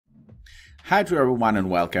Hi to everyone and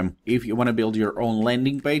welcome. If you want to build your own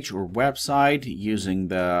landing page or website using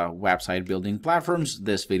the website building platforms,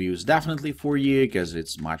 this video is definitely for you because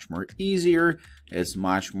it's much more easier, it's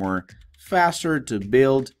much more faster to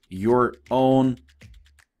build your own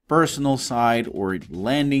personal site or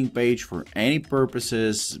landing page for any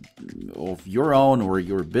purposes of your own or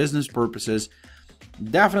your business purposes.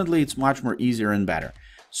 Definitely it's much more easier and better.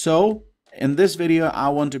 So in this video, I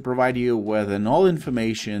want to provide you with all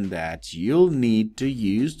information that you'll need to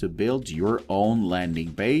use to build your own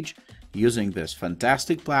landing page using this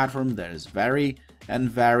fantastic platform that is very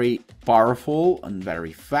powerful and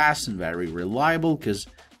very fast and very reliable, because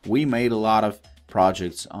we made a lot of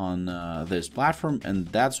projects on this platform, and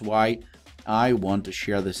that's why I want to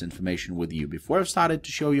share this information with you. Before I've started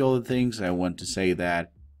to show you all the things, I want to say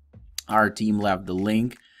that our team left the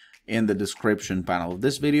link in the description panel of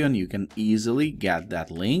this video, and you can easily get that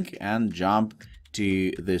link and jump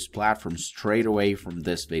to this platform straight away from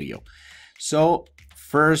this video. So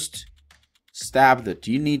first step that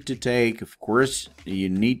you need to take, of course, you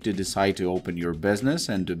need to decide to open your business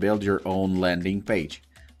and to build your own landing page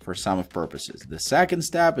for some purposes. The second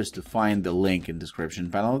step is to find the link in the description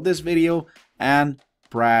panel of this video and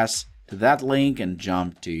press that link and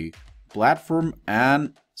jump to platform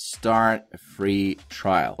and start a free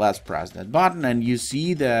trial. Let's press that button, and you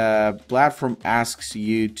see the platform asks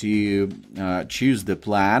you to choose the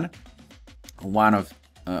plan. One of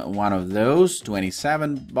those,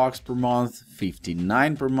 $27 per month,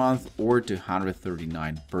 $59 per month, or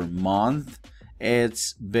 $239 per month.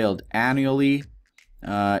 It's billed annually.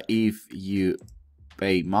 If you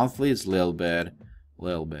pay monthly, it's a little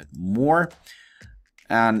bit more,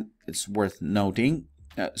 and it's worth noting.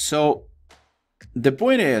 So the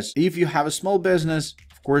point is, if you have a small business,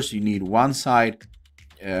 of course, you need one site.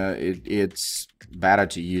 It's better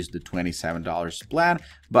to use the $27 plan,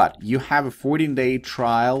 but you have a 14-day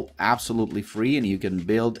trial absolutely free, and you can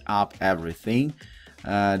build up everything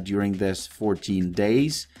during this 14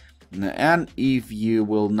 days. And if you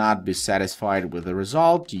will not be satisfied with the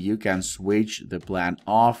result, you can switch the plan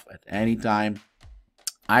off at any time.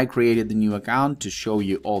 I created the new account to show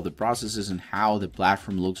you all the processes and how the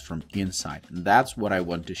platform looks from inside. And that's what I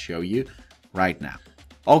want to show you right now.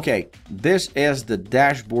 Okay, this is the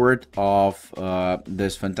dashboard of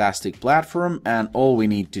this fantastic platform, and all we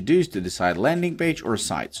need to do is to decide landing page or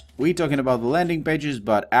sites. We're talking about the landing pages,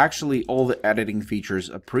 but actually all the editing features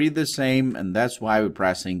are pretty the same, and that's why we're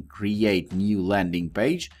pressing create new landing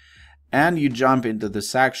page, and you jump into the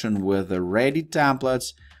section with the ready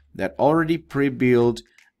templates that already pre-built,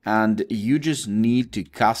 and you just need to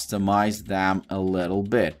customize them a little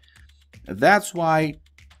bit. That's why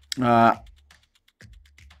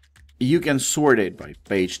you can sort it by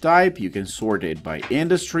page type, you can sort it by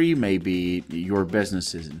industry. Maybe your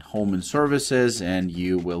business is in home and services and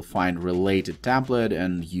you will find related template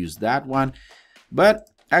and use that one. But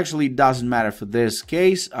actually it doesn't matter for this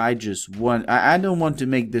case. I don't want to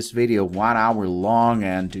make this video 1 hour long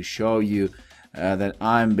and to show you that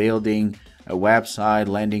I'm building a website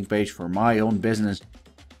landing page for my own business.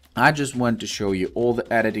 I just want to show you all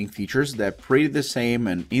the editing features. They're pretty the same,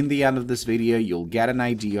 and in the end of this video you'll get an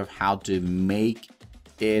idea of how to make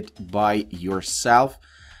it by yourself,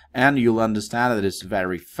 and you'll understand that it's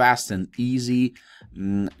very fast and easy,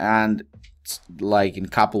 and like in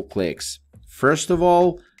couple clicks. First of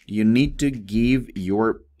all, you need to give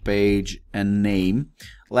your page a name.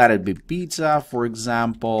 Let it be pizza, for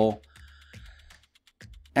example.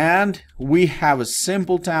 And we have a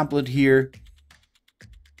simple template here.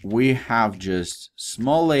 We have just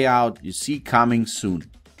small layout, you see, coming soon.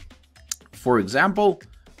 For example,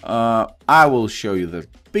 I will show you the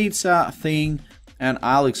pizza thing, and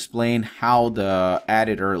I'll explain how the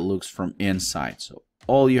editor looks from inside. So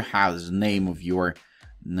all you have is the name of your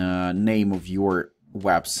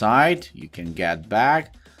website. You can get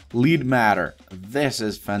back lead matter. This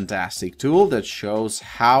is fantastic tool that shows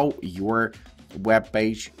how your web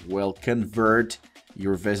page will convert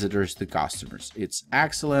your visitors to customers. It's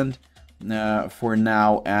excellent for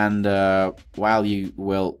now, and while you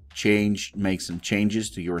will make some changes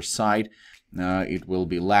to your site, it will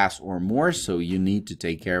be less or more, so you need to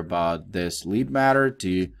take care about this lead matter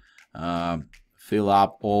to fill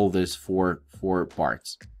up all this four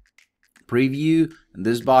parts. Preview, in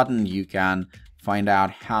this button you can find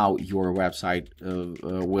out how your website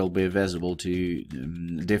will be visible to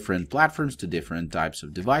different platforms, to different types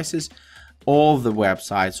of devices. All the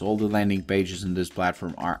websites, all the landing pages in this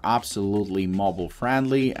platform are absolutely mobile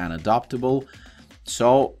friendly and adaptable.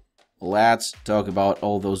 So let's talk about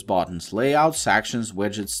all those buttons: layout, sections,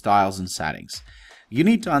 widgets, styles, and settings. You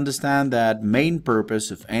need to understand that main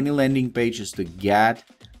purpose of any landing page is to get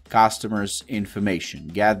customers' information,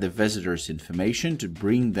 get the visitors' information to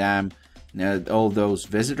bring them, all those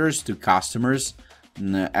visitors to customers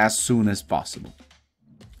as soon as possible.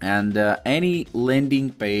 And any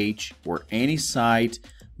landing page or any site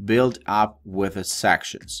built up with a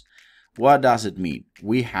sections. What does it mean?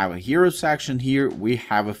 We have a hero section here, we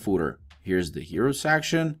have a footer. Here's the hero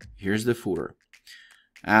section, here's the footer.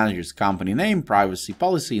 And here's company name, privacy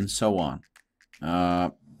policy, and so on.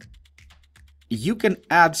 You can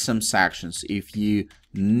add some sections if you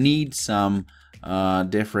need some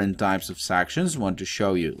different types of sections. Want to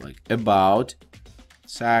show you, like about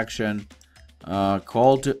section,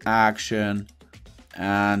 call to action,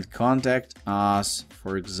 and contact us,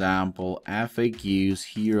 for example, FAQs,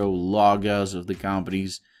 hero logos of the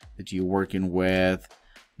companies that you're working with,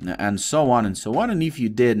 and so on and so on. And if you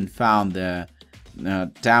didn't found the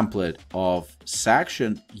template of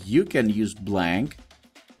section, you can use blank,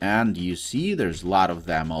 and you see there's a lot of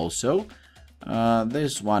them also.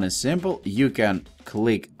 This one is simple. You can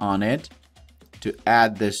click on it to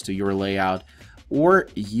add this to your layout, or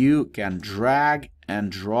you can drag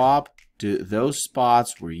and drop to those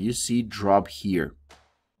spots where you see drop here.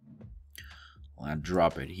 I'll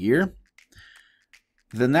drop it here.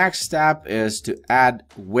 The next step is to add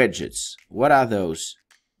widgets. What are those?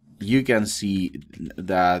 You can see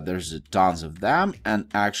that there's tons of them, and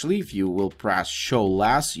actually if you will press show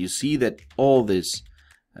less, you see that all this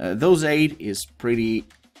those 8 is pretty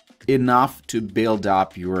enough to build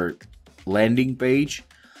up your landing page.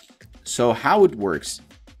 So how it works,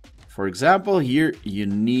 for example, here you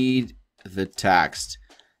need the text,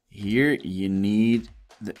 here you need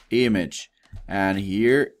the image, and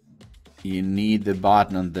here you need the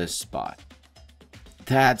button on this spot.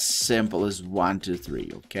 That's simple as 1, 2,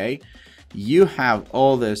 3. Okay, you have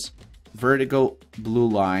all this vertical blue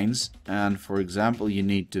lines, and for example, you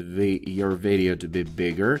need your video to be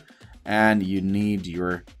bigger, and you need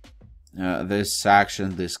your this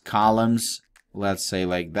section, these columns, let's say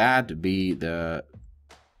like that, to be the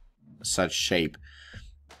such shape.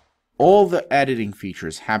 All the editing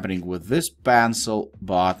features happening with this pencil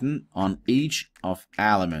button on each of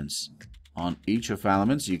elements. On each of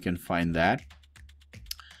elements, you can find that.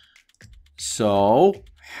 So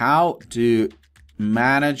how to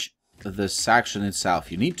manage the section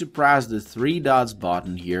itself? You need to press the 3 dots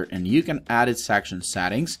button here, and you can edit section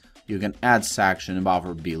settings. You can add section above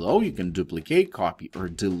or below. You can duplicate, copy, or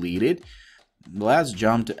delete it. Let's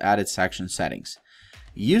jump to edit section settings.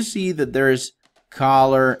 You see that there's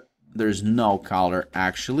color. There's no color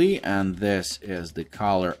actually, and this is the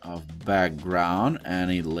color of background, and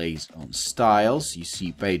it lays on styles. You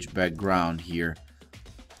see page background here.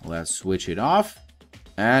 Let's switch it off,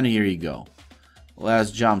 and here you go.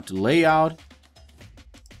 Let's jump to layout.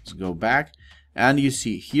 Let's go back, and you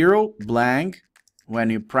see hero blank. When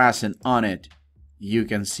you press on it, you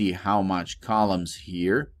can see how much columns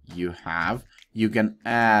here you have. You can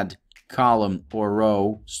add column or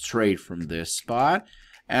row straight from this spot,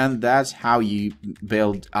 and that's how you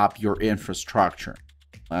build up your infrastructure.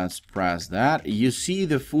 Let's press that. You see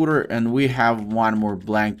the footer, and we have one more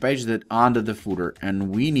blank page that under the footer,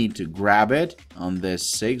 and we need to grab it on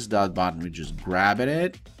this 6 dot button. We just grab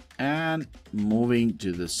it and moving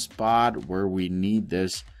to the spot where we need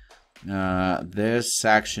this this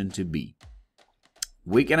section to be.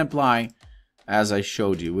 We can apply, as I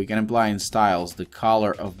showed you, we can apply in styles the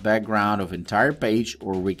color of background of entire page,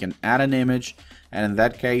 or we can add an image, and in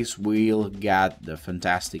that case we'll get the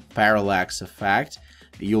fantastic parallax effect.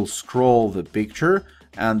 You'll scroll the picture,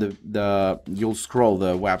 and you'll scroll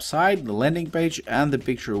the website, the landing page, and the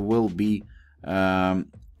picture will be on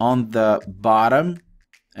the bottom,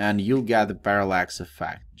 and you'll get the parallax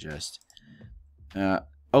effect. Just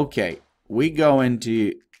okay, we go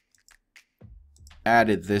into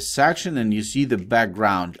edit this section, and you see the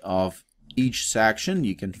background of each section.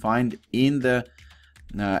 You can find in the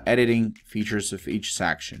editing features of each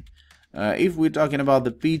section. If we're talking about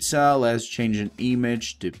the pizza, let's change an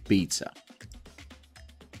image to pizza.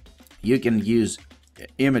 You can use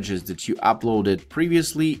images that you uploaded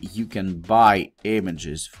previously. You can buy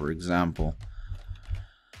images, for example,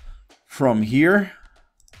 from here,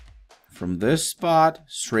 from this spot.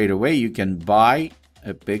 Straight away you can buy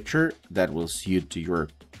a picture that will suit to your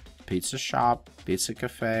pizza shop, pizza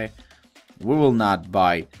cafe. We will not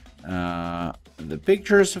buy the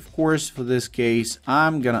pictures, of course. For this case,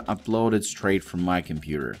 I'm gonna upload it straight from my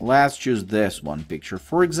computer. Let's choose this one picture,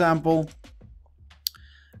 for example,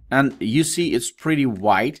 and you see it's pretty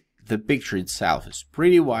white. The picture itself is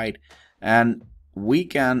pretty white, and we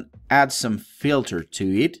can add some filter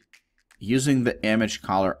to it. using the image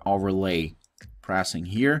color overlay, pressing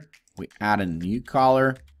here, we add a new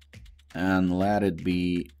color and let it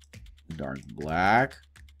be dark black.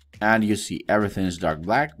 And you see everything is dark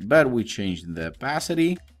black, but we changed the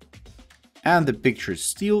opacity and the picture is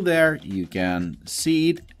still there. You can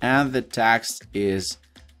see it and the text is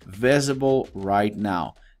visible right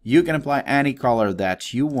now. You can apply any color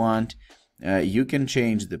that you want. You can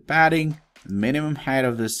change the padding. Minimum height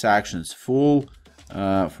of this section is full.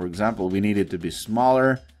 For example, we need it to be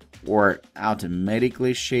smaller or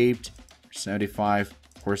automatically shaped. 75.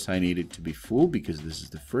 Of course, I need it to be full because this is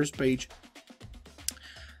the first page.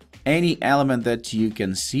 Any element that you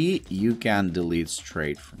can see, you can delete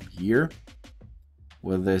straight from here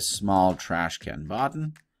with this small trash can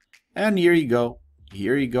button. And here you go.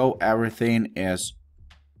 Here you go. Everything is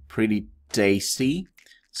pretty tasty.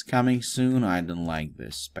 It's coming soon. I don't like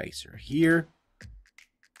this spacer here.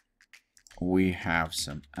 We have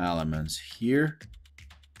some elements here.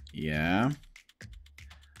 Yeah.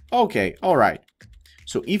 Okay, all right.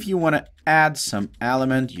 So if you want to add some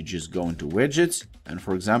element, you just go into widgets. And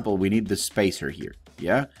for example, we need the spacer here.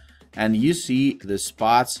 Yeah. And you see the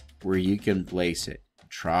spots where you can place it.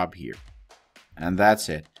 Drop here. And that's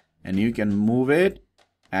it. And you can move it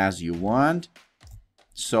as you want.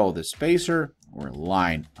 So the spacer or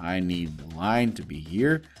line, I need the line to be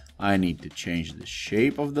here. I need to change the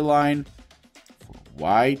shape of the line for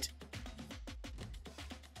white.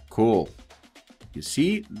 Cool. You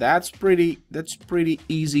see, that's pretty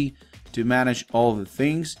easy to manage all the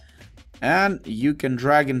things. And you can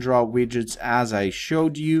drag and drop widgets as I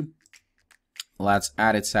showed you. Let's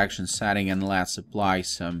edit section setting and let's apply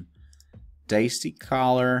some tasty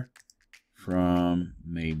color from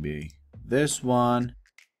maybe this one.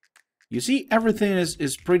 You see, everything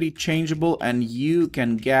is pretty changeable and you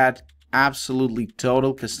can get absolutely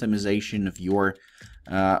total customization of your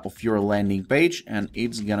landing page, and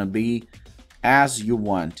it's gonna be as you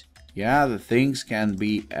want. Yeah, the things can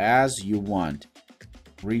be as you want.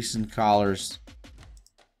 Recent colors,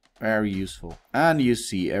 very useful. And you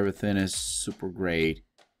see everything is super great.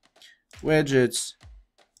 Widgets,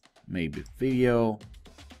 maybe video,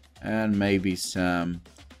 and maybe some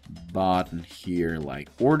button here like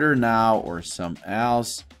order now or some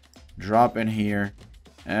else. Drop in here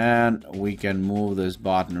and we can move this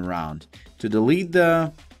button around. To delete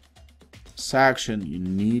the section, you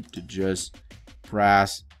need to just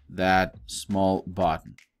press that small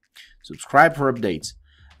button. Subscribe for updates.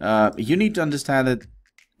 You need to understand that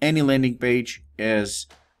any landing page is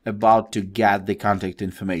about to get the contact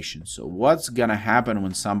information. So what's gonna happen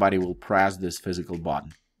when somebody will press this physical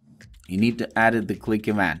button? You need to edit the click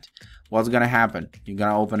event. What's gonna happen? You're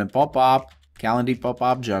gonna open a pop-up, calendar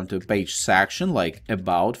pop-up, jump to a page section like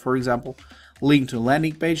about, for example, link to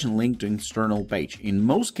landing page and link to external page. In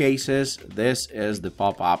most cases, this is the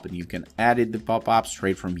pop-up and you can edit the pop-up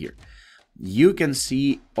straight from here. You can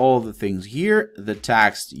see all the things here. The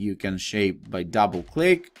text you can shape by double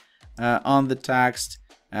click on the text,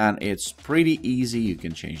 and it's pretty easy. You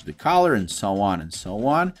can change the color and so on and so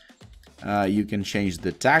on. You can change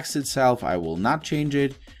the text itself. I will not change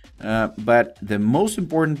it. But the most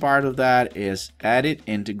important part of that is edit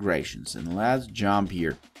integrations. And let's jump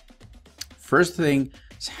here. First thing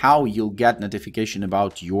is how you'll get notification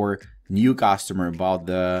about your new customer, about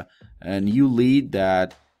the new lead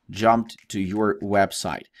that jumped to your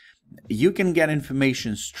website. You can get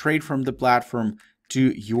information straight from the platform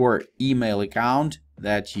to your email account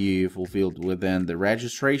that you fulfilled within the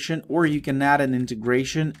registration, or you can add an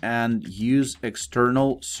integration and use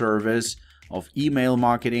external service of email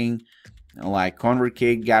marketing like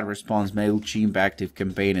ConvertKit, GetResponse, MailChimp,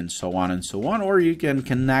 ActiveCampaign, and so on and so on. Or you can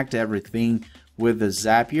connect everything with the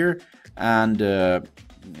Zapier and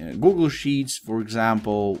Google Sheets, for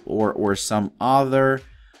example, or some other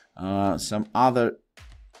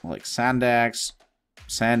like Sandex,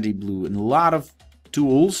 Sandyblue, and a lot of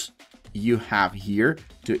tools you have here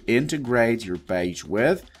to integrate your page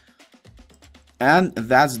with. And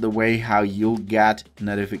that's the way how you'll get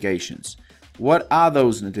notifications. What are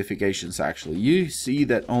those notifications actually? You see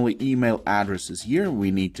that only email addresses here.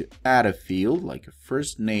 We need to add a field like a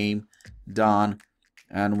first name, done,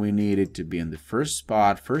 and we need it to be in the first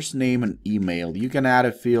spot, first name and email. You can add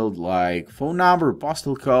a field like phone number,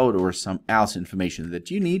 postal code, or some else information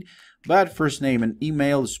that you need, but first name and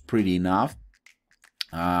email is pretty enough.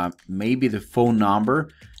 Maybe the phone number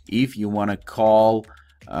if you want to call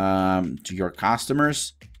to your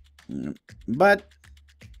customers, but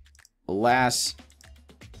less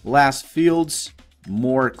fields,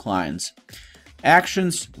 more clients.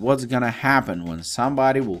 Actions, what's gonna happen when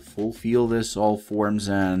somebody will fulfill this all forms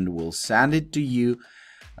and will send it to you.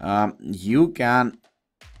 you can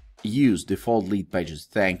use default lead pages,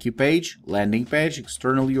 thank you page, landing page,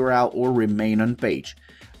 external URL, or remain on page.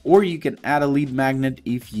 Or you can add a lead magnet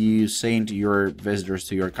if you saying to your visitors,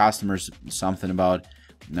 to your customers, something about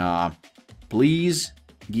please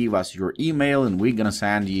give us your email and we're gonna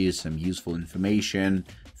send you some useful information,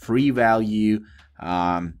 free value,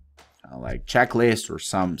 like checklist or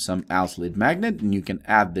some else lead magnet, and you can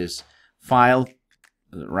add this file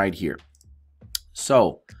right here.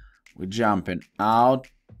 So we're jumping out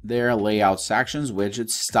there, layout sections, widgets,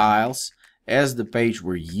 styles, as the page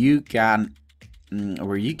where you can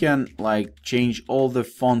like change all the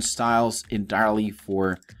font styles entirely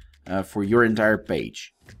for your entire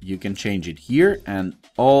page. You can change it here and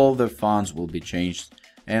all the fonts will be changed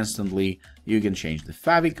instantly. You can change the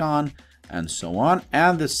favicon and so on,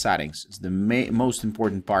 and the settings is the most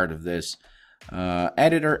important part of this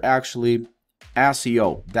editor. Actually,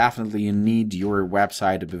 SEO, definitely you need your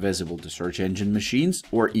website to be visible to search engine machines,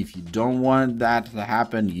 or if you don't want that to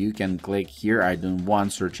happen, you can click here, I don't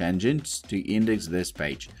want search engines to index this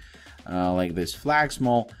page, like this flag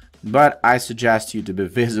small, but I suggest you to be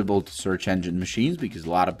visible to search engine machines because a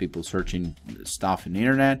lot of people searching stuff in the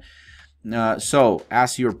internet. So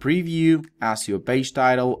SEO preview, SEO page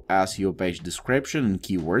title, SEO page description, and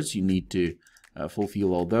keywords, you need to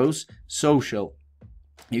fulfill all those. Social,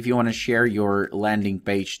 if you want to share your landing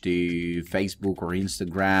page to Facebook or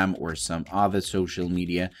Instagram or some other social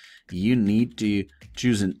media, you need to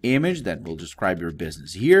choose an image that will describe your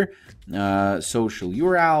business here, social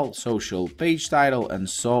URL, social page title, and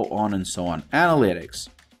so on and so on. Analytics,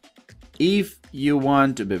 if you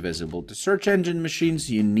want to be visible to search engine machines,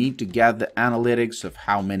 you need to get the analytics of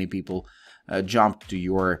how many people jumped to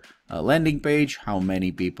your landing page, how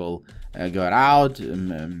many people got out,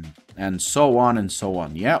 and so on and so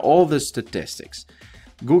on. Yeah, all the statistics.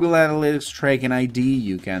 Google Analytics tracking ID,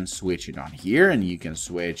 you can switch it on here, and you can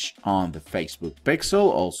switch on the Facebook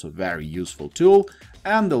Pixel, also very useful tool.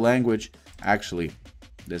 And the language, actually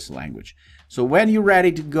this language. So when you're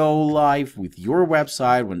ready to go live with your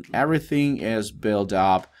website, when everything is built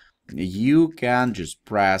up, you can just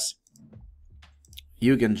press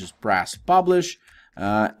publish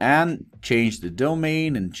and change the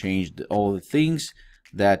domain and change all the things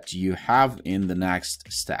that you have in the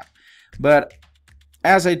next step. But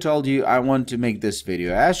as I told you, I want to make this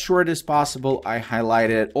video as short as possible. I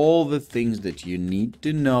highlighted all the things that you need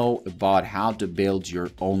to know about how to build your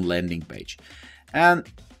own landing page.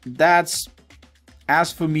 And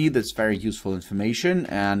as for me, that's very useful information.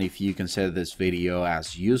 And if you consider this video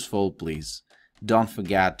as useful, please don't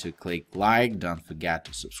forget to click like, don't forget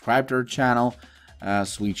to subscribe to our channel,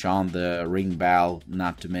 switch on the ring bell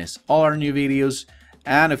not to miss all our new videos.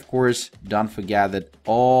 And of course, don't forget that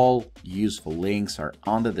all useful links are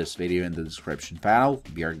under this video in the description panel.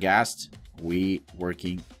 Be our guest, we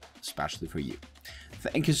working especially for you.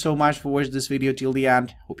 Thank you so much for watching this video till the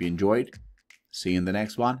end. Hope you enjoyed. See you in the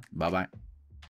next one. Bye bye.